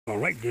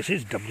Alright, this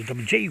is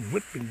WWJ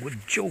Whipping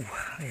with Joe.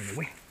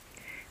 Anyway,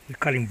 we're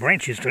cutting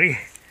branches today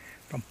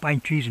from pine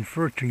trees and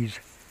fir trees.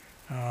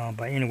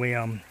 This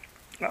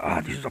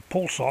is a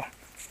pole saw.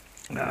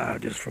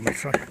 This is for my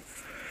son.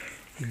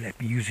 He let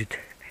me use it.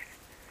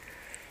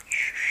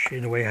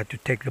 Anyway, I had to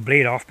take the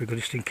blade off because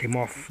this thing came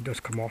off. It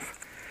does come off.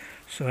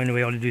 So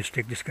anyway, all you do is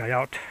take this guy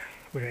out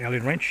with an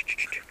Allen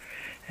wrench.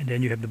 And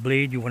then you have the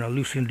blade. You want to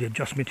loosen the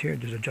adjustment here.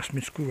 There's an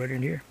adjustment screw right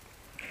in here.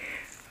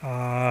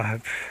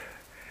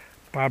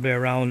 Probably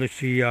around, let's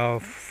see, 4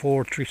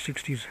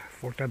 3/60s,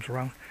 4 times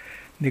around.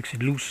 Makes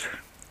it loose.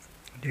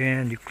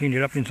 Then you clean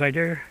it up inside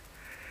there.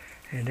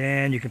 And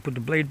then you can put the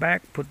blade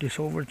back, put this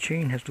over. The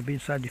chain has to be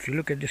inside. If you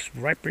look at this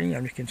ripening,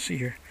 and you can see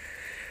here,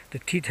 the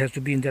teeth has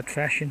to be in that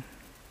fashion.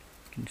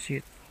 You can see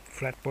it,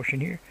 flat portion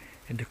here,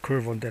 and the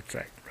curve on that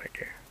side, right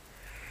there.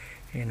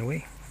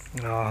 Anyway,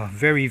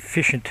 very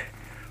efficient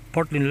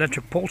Portland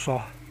electric pole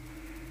saw.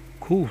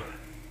 Cool.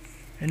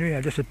 Anyway,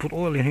 I just had put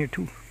oil in here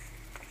too.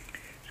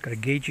 It's got a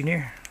gauge in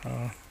here.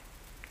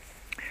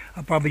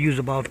 I'll probably use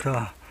about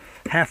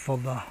half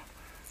of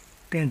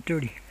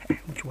 1030,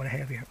 which one I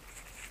have here.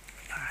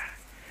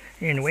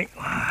 Anyway,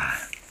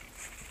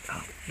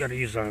 gotta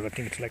use I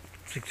think it's like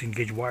 16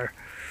 gauge wire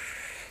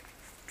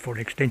for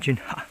the extension.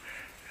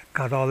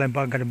 Got all them,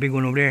 got a big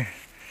one over there.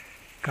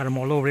 Got them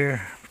all over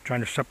there.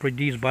 Trying to separate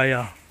these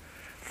by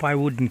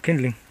firewood and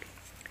kindling.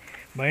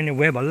 But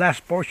anyway, the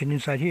last portion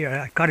inside here,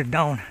 I cut it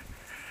down,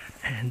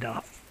 and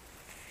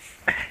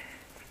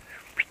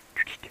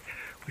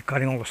we're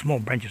cutting all the small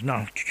branches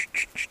now.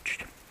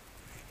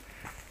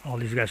 All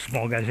these guys,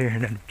 small guys here,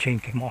 and then the chain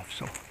came off.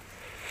 So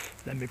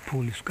let me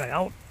pull this guy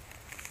out.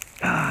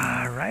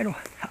 Right,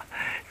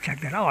 check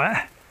that out,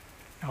 huh?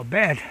 Not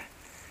bad.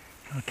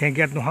 I can't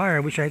get no higher. I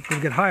wish I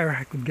could get higher.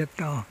 I could get.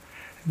 I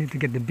need to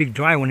get the big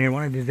dry one here.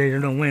 One of these days I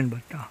don't win,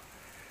 but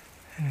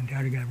and then the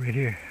other guy right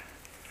here.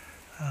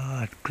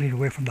 Clear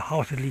away from the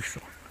house at least,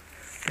 so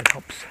that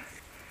helps.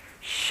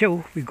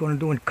 So we're going to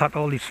do and cut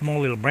all these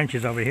small little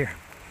branches over here,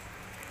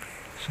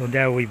 so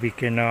that way we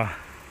can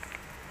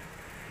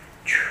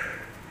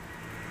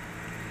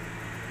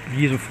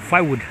use them for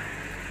firewood.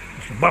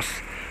 The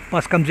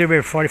bus comes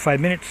every 45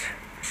 minutes,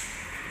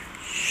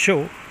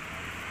 so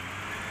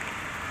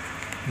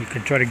you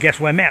can try to guess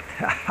where I'm at.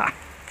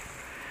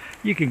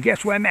 You can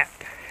guess where I'm at.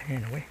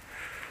 Anyway.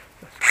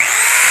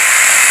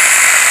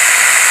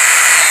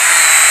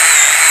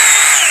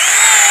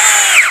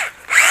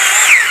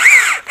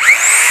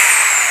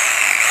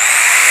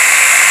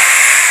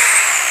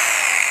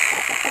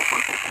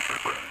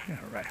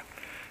 Alright,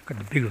 got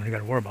the big one you got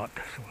to worry about.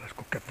 So let's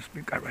go cut this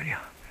big guy right here.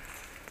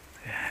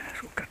 Yeah,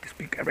 let's go cut this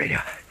big guy right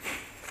here.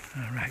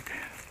 Alright.